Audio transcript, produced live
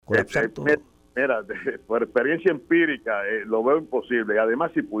colapsar todo. Mira, por experiencia empírica, lo veo imposible. Y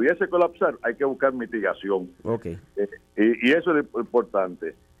además, si pudiese colapsar, hay que buscar mitigación. Okay. Y eso es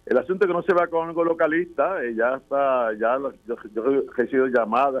importante. El asunto es que no se va con algo localista, ya está, yo he recibido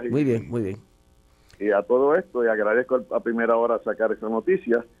llamadas. Muy bien, muy bien. Y a todo esto, y agradezco a primera hora sacar esa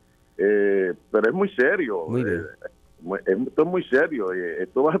noticia, pero es muy serio. Muy bien. Esto es muy serio.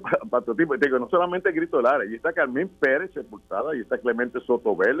 Esto va para todo tipo. Digo, no solamente Grito Lara, allí está Carmín Pérez sepultada, allí está Clemente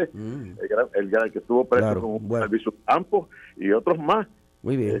Soto Vélez, el que estuvo preso con Servicio Campos, y otros más.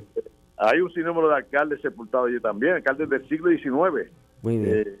 Muy bien. Hay un sinnúmero de alcaldes sepultados allí también, alcaldes del siglo XIX, muy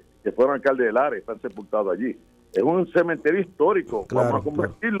bien. Que fueron alcaldes de Lara, están sepultados allí. Es un cementerio histórico. Claro, vamos a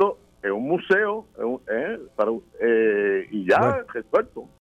convertirlo en un museo, y ya, resuelto.